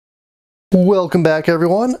Welcome back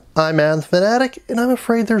everyone, I'm Fanatic, and I'm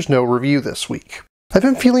afraid there's no review this week. I've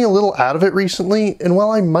been feeling a little out of it recently, and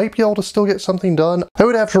while I might be able to still get something done, I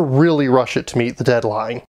would have to really rush it to meet the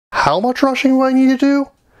deadline. How much rushing do I need to do?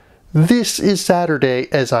 This is Saturday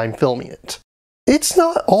as I'm filming it. It's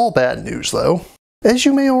not all bad news though. As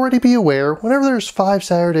you may already be aware, whenever there's 5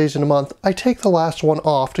 Saturdays in a month, I take the last one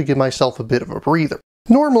off to give myself a bit of a breather.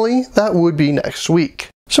 Normally, that would be next week.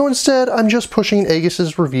 So instead, I'm just pushing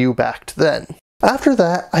Aegis' review back to then. After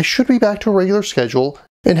that, I should be back to a regular schedule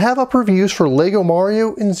and have up reviews for LEGO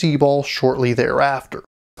Mario and Z-Ball shortly thereafter.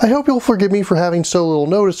 I hope you'll forgive me for having so little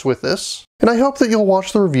notice with this, and I hope that you'll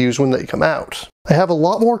watch the reviews when they come out. I have a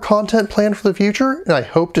lot more content planned for the future, and I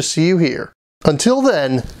hope to see you here. Until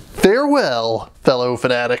then, farewell, fellow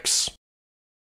fanatics.